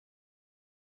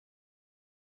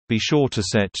 Be sure to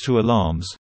set 2 alarms,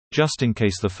 just in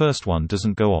case the first one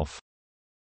doesn't go off.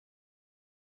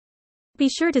 Be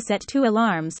sure to set 2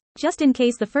 alarms, just in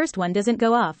case the first one doesn't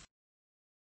go off.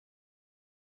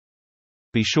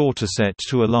 Be sure to set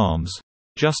 2 alarms,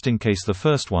 just in case the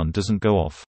first one doesn't go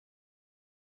off.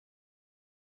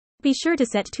 Be sure to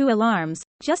set 2 alarms,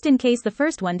 just in case the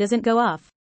first one doesn't go off.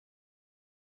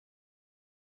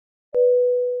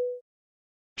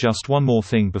 Just one more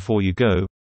thing before you go.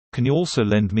 Can you also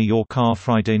lend me your car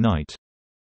Friday night?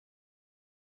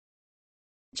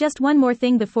 Just one more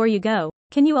thing before you go.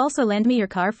 Can you also lend me your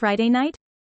car Friday night?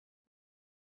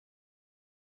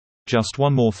 Just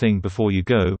one more thing before you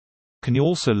go. Can you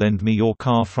also lend me your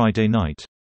car Friday night?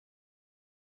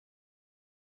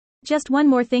 Just one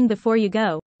more thing before you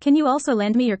go. Can you also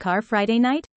lend me your car Friday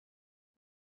night?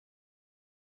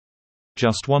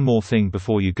 Just one more thing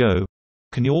before you go.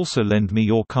 Can you also lend me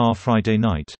your car Friday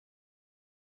night?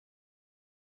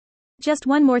 Just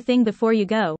one more thing before you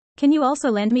go. Can you also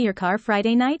lend me your car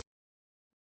Friday night?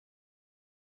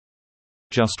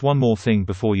 Just one more thing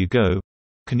before you go.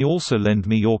 Can you also lend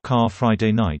me your car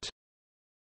Friday night?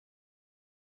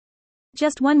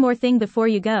 Just one more thing before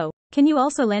you go. Can you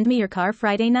also lend me your car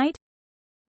Friday night?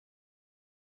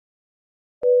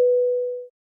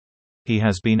 He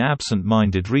has been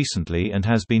absent-minded recently and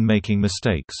has been making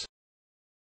mistakes.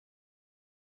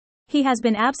 He has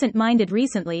been absent-minded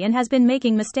recently and has been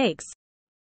making mistakes.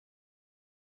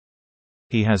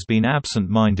 He has been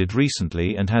absent-minded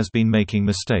recently and has been making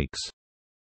mistakes.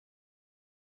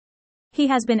 He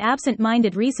has been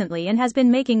absent-minded recently and has been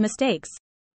making mistakes.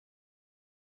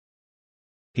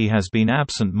 He has been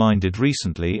absent-minded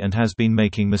recently and has been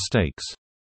making mistakes.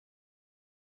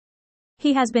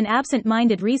 He has been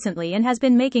absent-minded recently and has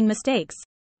been making mistakes.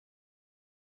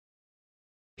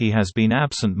 He has been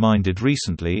absent-minded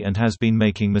recently and has been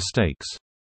making mistakes.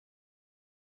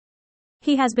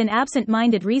 He has been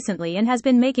absent-minded recently and has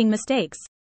been making mistakes.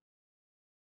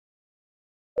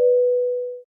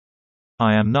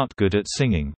 I am not good at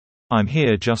singing. I'm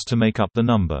here just to make up the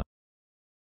number.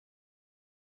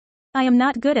 I am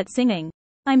not good at singing.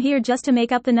 I'm here just to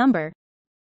make up the number.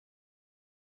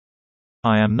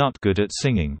 I am not good at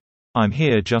singing. I'm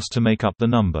here just to make up the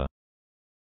number.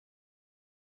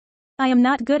 I am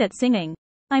not good at singing.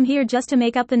 I'm here just to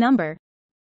make up the number.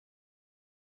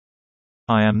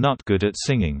 I am not good at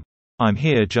singing. I'm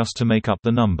here just to make up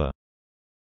the number.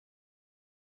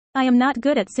 I am not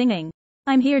good at singing.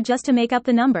 I'm here just to make up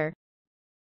the number.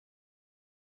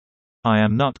 I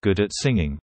am not good at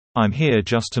singing. I'm here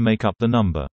just to make up the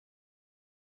number.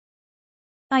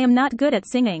 I am not good at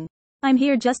singing. I'm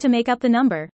here just to make up the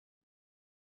number.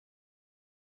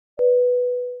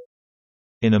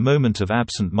 In a moment of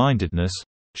absent-mindedness,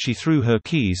 she threw her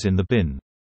keys in the bin.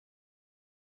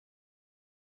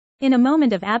 In a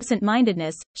moment of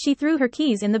absent-mindedness, she threw her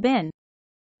keys in the bin.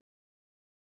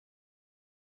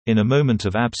 In a moment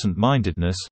of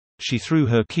absent-mindedness, she threw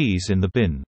her keys in the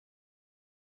bin.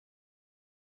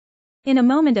 In a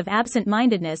moment of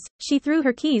absent-mindedness, she threw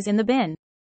her keys in the bin.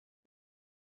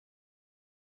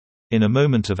 In a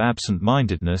moment of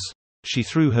absent-mindedness, she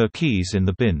threw her keys in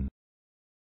the bin.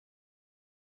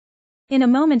 In a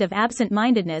moment of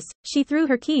absent-mindedness, she threw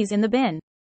her keys in the bin.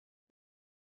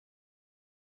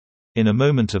 In a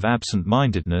moment of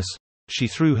absent-mindedness, she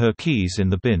threw her keys in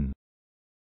the bin.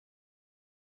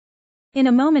 In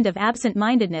a moment of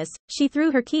absent-mindedness, she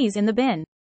threw her keys in the bin.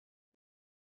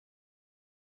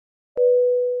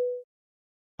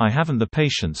 I haven't the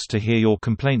patience to hear your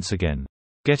complaints again.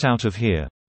 Get out of here.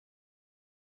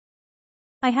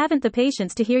 I haven't the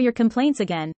patience to hear your complaints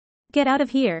again. Get out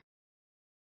of here.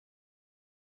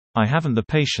 I haven't the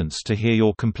patience to hear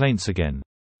your complaints again.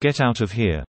 Get out of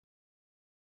here.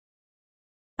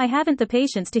 I haven't the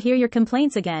patience to hear your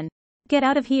complaints again. Get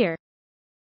out of here.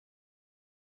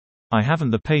 I haven't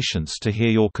the patience to hear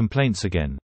your complaints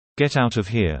again. Get out of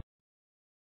here.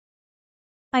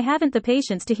 I haven't the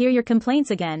patience to hear your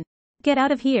complaints again. Get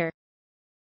out of here.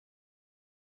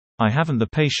 I haven't the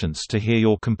patience to hear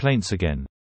your complaints again.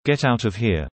 Get out of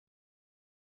here.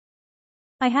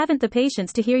 I haven't the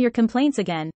patience to hear your complaints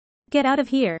again. Get out of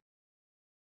here.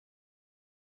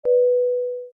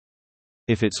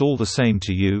 If it's all the same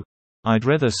to you, I'd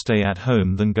rather stay at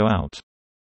home than go out.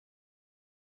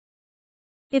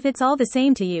 If it's all the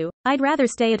same to you, I'd rather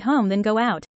stay at home than go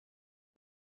out.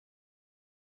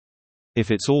 If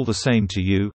it's all the same to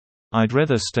you, I'd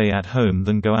rather stay at home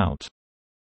than go out.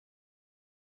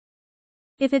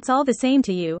 If it's all the same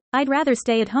to you, I'd rather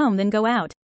stay at home than go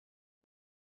out.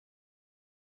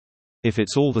 If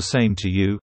it's all the same to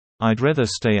you, I'd rather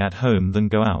stay at home than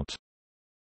go out.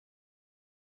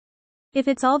 If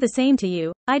it's all the same to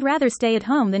you, I'd rather stay at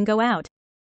home than go out.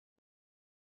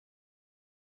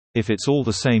 If it's all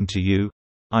the same to you,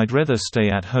 I'd rather stay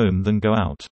at home than go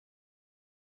out.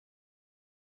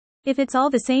 If it's all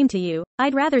the same to you,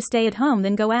 I'd rather stay at home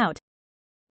than go out.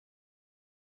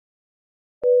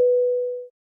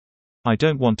 I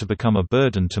don't want to become a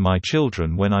burden to my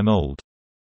children when I'm old.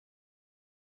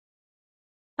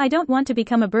 I don't want to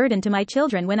become a burden to my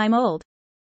children when I'm old.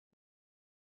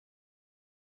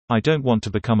 I don't want to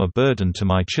become a burden to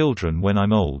my children when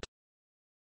I'm old.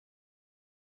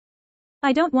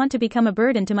 I don't want to become a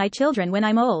burden to my children when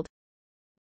I'm old.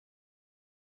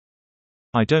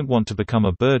 I don't want to become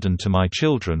a burden to my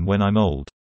children when I'm old.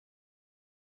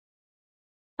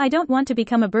 I don't want to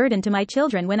become a burden to my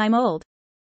children when I'm old.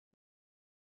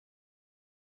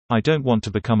 I don't want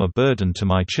to become a burden to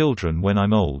my children when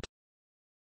I'm old.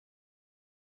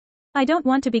 I don't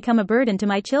want to become a burden to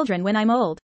my children when I'm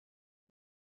old.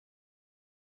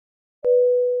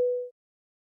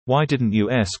 Why didn't you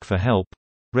ask for help,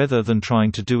 rather than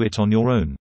trying to do it on your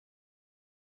own?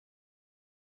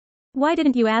 Why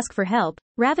didn't you ask for help,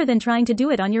 rather than trying to do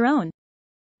it on your own?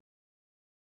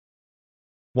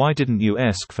 Why didn't you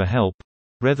ask for help,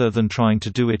 rather than trying to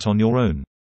do it on your own?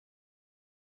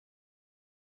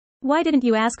 Why didn't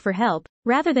you ask for help,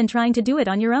 rather than trying to do it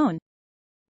on your own?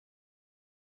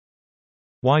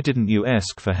 Why didn't you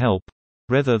ask for help,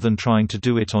 rather than trying to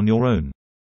do it on your own?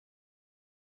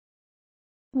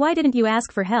 Why didn't you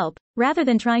ask for help, rather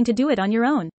than trying to do it on your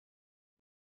own?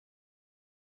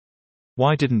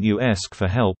 Why didn't you ask for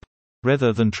help,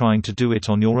 rather than trying to do it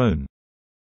on your own?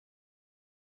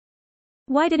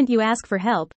 Why didn't you ask for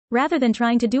help, rather than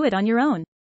trying to do it on your own?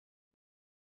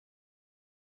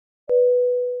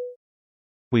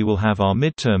 We will have our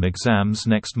midterm exams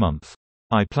next month.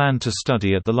 I plan to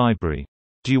study at the library.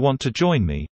 Do you want to join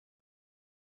me?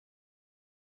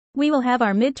 We will have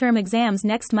our midterm exams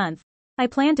next month. I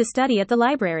plan to study at the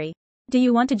library. Do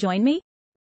you want to join me?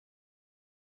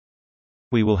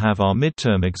 We will have our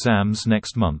midterm exams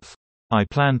next month. I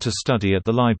plan to study at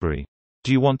the library.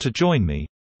 Do you want to join me?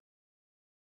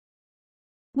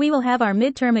 We will have our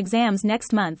midterm exams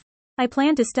next month. I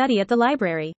plan to study at the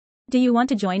library. Do you want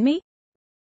to join me?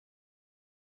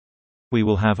 We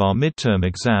will have our midterm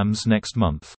exams next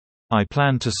month. I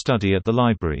plan to study at the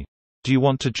library. Do you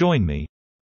want to join me?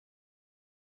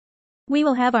 We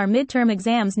will have our midterm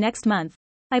exams next month.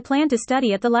 I plan to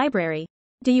study at the library.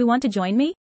 Do you want to join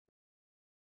me?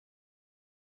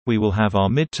 We will have our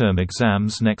midterm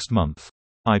exams next month.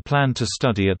 I plan to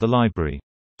study at the library.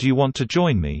 Do you want to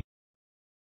join me?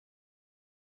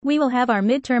 We will have our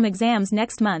midterm exams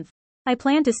next month. I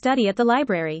plan to study at the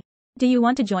library. Do you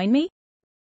want to join me?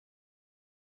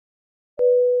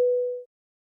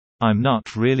 I'm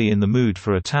not really in the mood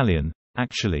for Italian,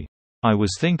 actually. I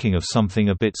was thinking of something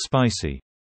a bit spicy.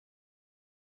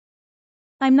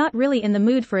 I'm not really in the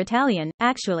mood for Italian,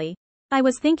 actually. I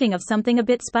was thinking of something a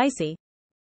bit spicy.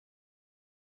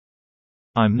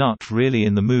 I'm not really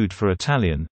in the mood for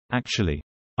Italian, actually.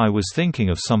 I was thinking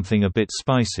of something a bit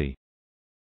spicy.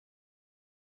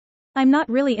 I'm not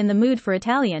really in the mood for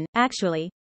Italian, actually.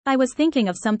 I was thinking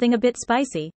of something a bit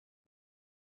spicy.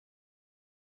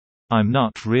 I'm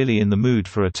not really in the mood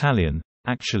for Italian,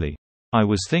 actually. I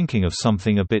was thinking of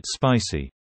something a bit spicy.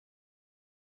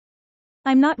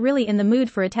 I'm not really in the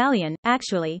mood for Italian,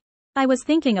 actually. I was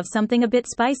thinking of something a bit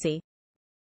spicy.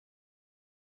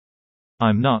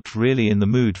 I'm not really in the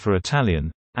mood for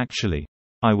Italian, actually.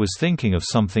 I was thinking of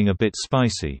something a bit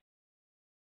spicy.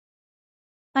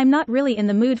 I'm not really in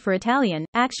the mood for Italian,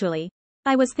 actually.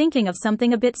 I was thinking of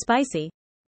something a bit spicy.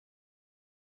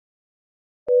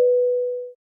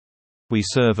 We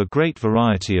serve a great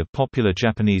variety of popular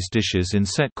Japanese dishes in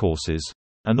set courses,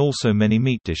 and also many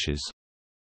meat dishes.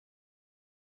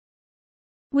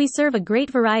 We serve a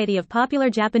great variety of popular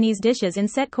Japanese dishes in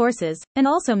set courses, and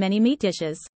also many meat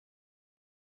dishes.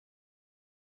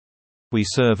 We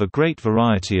serve a great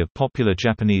variety of popular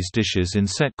Japanese dishes in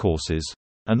set courses,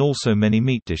 and also many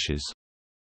meat dishes.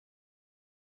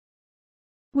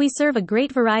 We serve a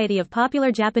great variety of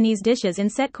popular Japanese dishes in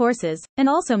set courses, and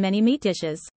also many meat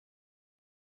dishes.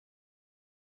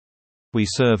 We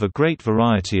serve a great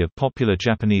variety of popular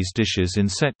Japanese dishes in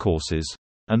set courses,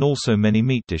 and also many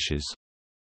meat dishes.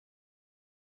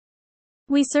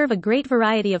 We serve a great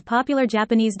variety of popular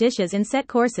Japanese dishes in set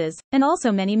courses, and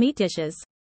also many meat dishes.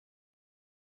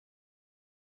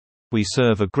 We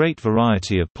serve a great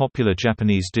variety of popular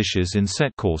Japanese dishes in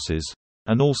set courses,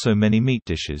 and also many meat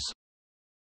dishes.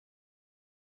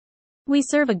 We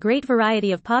serve a great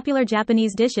variety of popular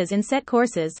Japanese dishes in set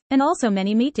courses, and also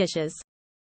many meat dishes.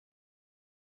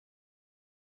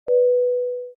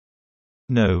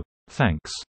 No,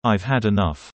 thanks. I've had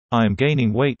enough. I am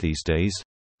gaining weight these days,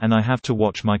 and I have to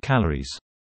watch my calories.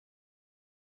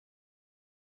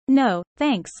 No,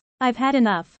 thanks. I've had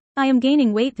enough. I am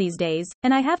gaining weight these days,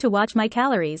 and I have to watch my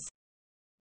calories.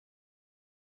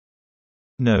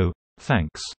 No,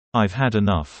 thanks. I've had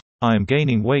enough. I am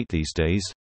gaining weight these days,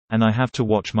 and I have to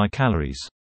watch my calories.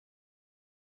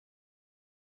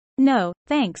 No,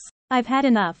 thanks. I've had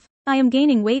enough. I am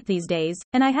gaining weight these days,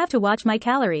 and I have to watch my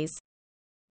calories.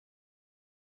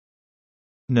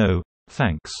 No,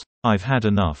 thanks. I've had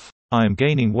enough. I am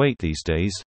gaining weight these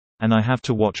days, and I have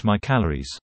to watch my calories.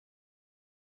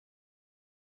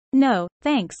 No,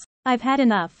 thanks. I've had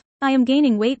enough. I am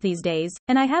gaining weight these days,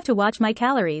 and I have to watch my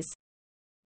calories.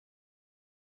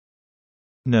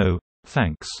 No,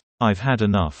 thanks. I've had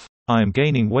enough. I am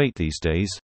gaining weight these days,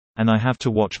 and I have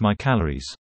to watch my calories.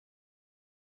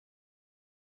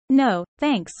 No,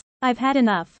 thanks. I've had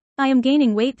enough. I am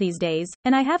gaining weight these days,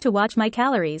 and I have to watch my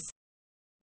calories.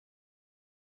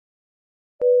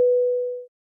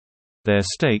 Their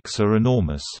steaks are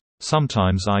enormous.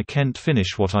 Sometimes I can't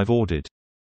finish what I've ordered.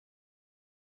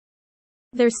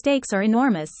 Their steaks are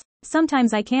enormous.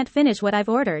 Sometimes I can't finish what I've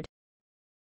ordered.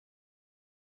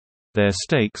 Their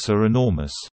steaks are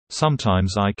enormous.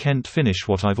 Sometimes I can't finish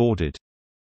what I've ordered.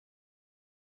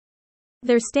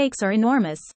 Their steaks are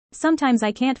enormous. Sometimes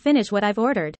I can't finish what I've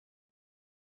ordered.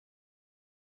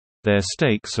 Their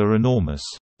steaks are enormous.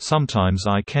 Sometimes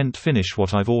I can't finish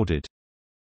what I've ordered.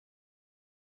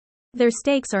 Their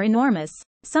steaks are enormous.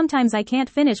 Sometimes I can't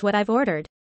finish what I've ordered.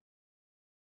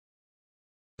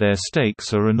 Their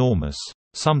steaks are enormous.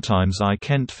 Sometimes I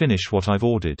can't finish what I've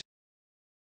ordered.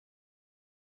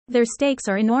 Their steaks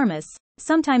are enormous.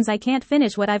 Sometimes I can't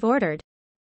finish what I've ordered.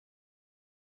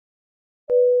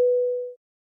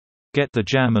 Get the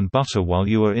jam and butter while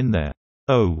you are in there.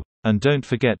 Oh, and don't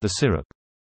forget the syrup.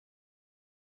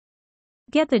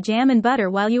 Get the jam and butter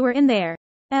while you are in there.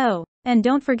 Oh, and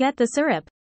don't forget the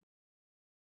syrup.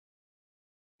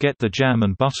 Get the jam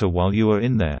and butter while you are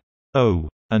in there. Oh,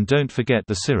 and don't forget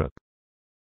the syrup.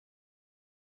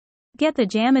 Get the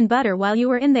jam and butter while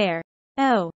you are in there.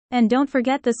 Oh, and don't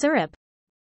forget the syrup.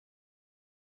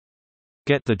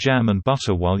 Get the jam and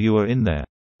butter while you are in there.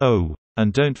 Oh,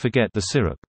 and don't forget the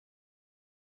syrup.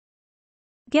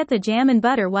 Get the jam and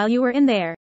butter while you are in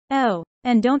there. Oh,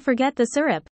 and don't forget the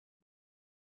syrup.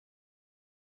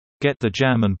 Get the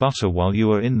jam and butter while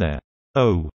you are in there.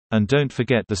 Oh, and don't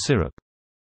forget the syrup.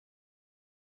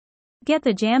 Get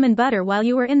the jam and butter while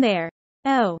you are in there.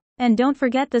 Oh, and don't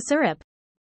forget the syrup.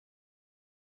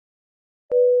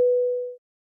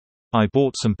 I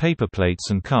bought some paper plates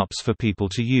and cups for people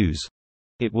to use.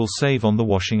 It will save on the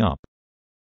washing up.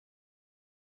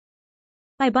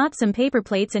 I bought some paper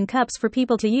plates and cups for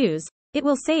people to use. It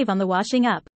will save on the washing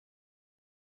up.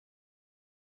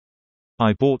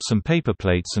 I bought some paper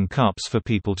plates and cups for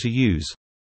people to use.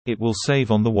 It will save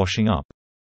on the washing up.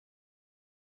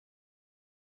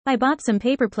 I bought some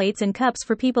paper plates and cups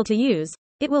for people to use.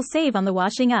 It will save on the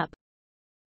washing up.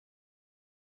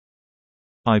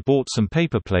 I bought some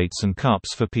paper plates and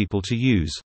cups for people to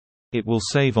use. It will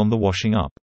save on the washing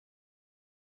up.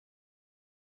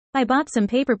 I bought some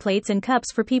paper plates and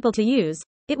cups for people to use.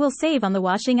 It will save on the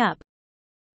washing up.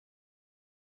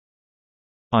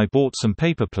 I bought some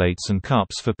paper plates and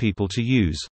cups for people to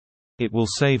use. It will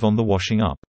save on the washing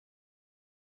up.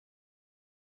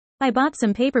 I bought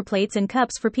some paper plates and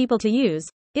cups for people to use.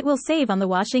 It will save on the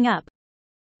washing up.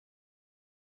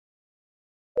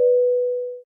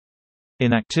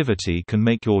 Inactivity can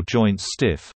make your joints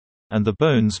stiff, and the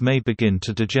bones may begin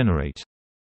to degenerate.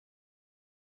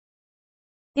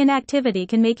 Inactivity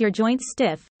can make your joints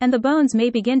stiff, and the bones may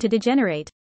begin to degenerate.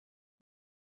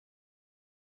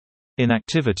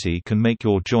 Inactivity can make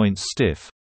your joints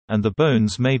stiff, and the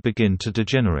bones may begin to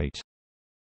degenerate.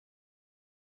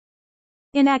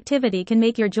 Inactivity can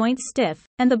make your joints stiff,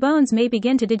 and the bones may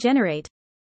begin to degenerate.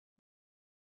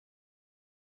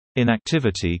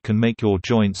 Inactivity can make your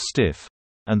joints stiff,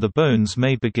 and the bones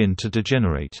may begin to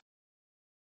degenerate.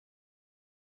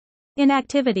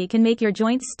 Inactivity can make your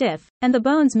joints stiff, and the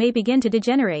bones may begin to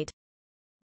degenerate.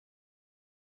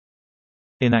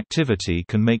 Inactivity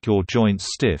can make your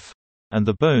joints stiff, and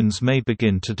the bones may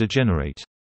begin to degenerate.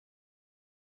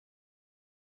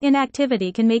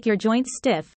 Inactivity can make your joints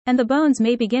stiff, and the bones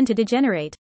may begin to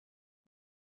degenerate.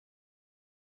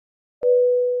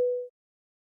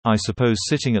 I suppose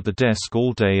sitting at the desk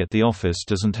all day at the office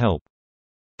doesn't help.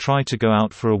 Try to go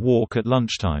out for a walk at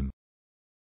lunchtime.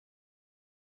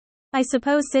 I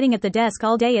suppose sitting at the desk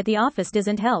all day at the office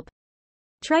doesn't help.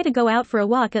 Try to go out for a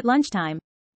walk at lunchtime.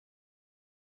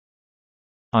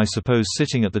 I suppose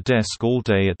sitting at the desk all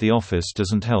day at the office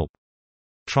doesn't help.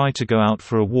 Try to go out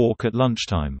for a walk at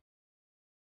lunchtime.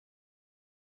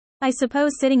 I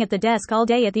suppose sitting at the desk all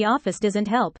day at the office doesn't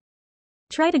help.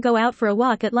 Try to go out for a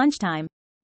walk at lunchtime.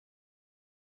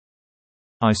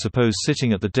 I suppose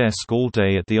sitting at the desk all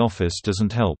day at the office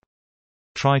doesn't help.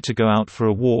 Try to go out for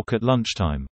a walk at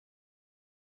lunchtime.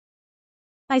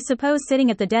 I suppose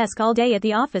sitting at the desk all day at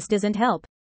the office doesn't help.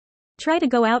 Try to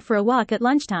go out for a walk at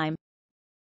lunchtime.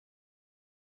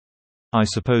 I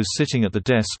suppose sitting at the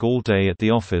desk all day at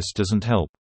the office doesn't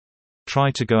help.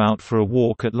 Try to go out for a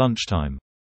walk at lunchtime.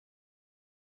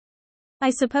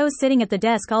 I suppose sitting at the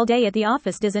desk all day at the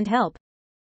office doesn't help.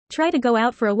 Try to go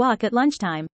out for a walk at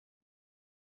lunchtime.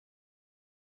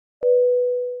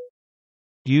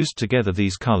 Used together,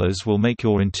 these colors will make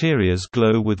your interiors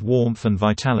glow with warmth and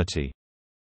vitality.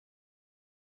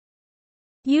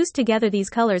 Used together, these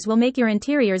colors will make your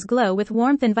interiors glow with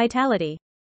warmth and vitality.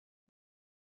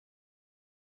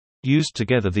 Used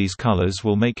together, these colors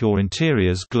will make your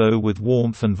interiors glow with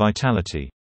warmth and vitality.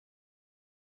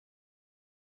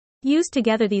 Used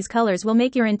together, these colors will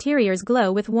make your interiors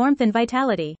glow with warmth and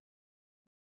vitality.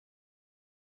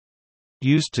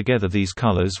 Used together, these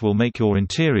colors will make your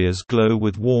interiors glow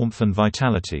with warmth and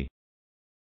vitality.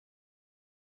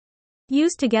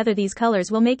 Used together, these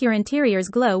colors will make your interiors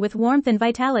glow with warmth and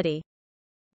vitality.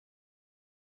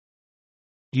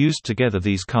 Used together,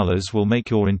 these colors will make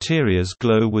your interiors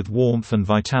glow with warmth and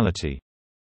vitality.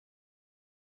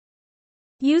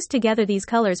 Used together, these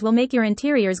colors will make your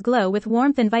interiors glow with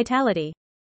warmth and vitality.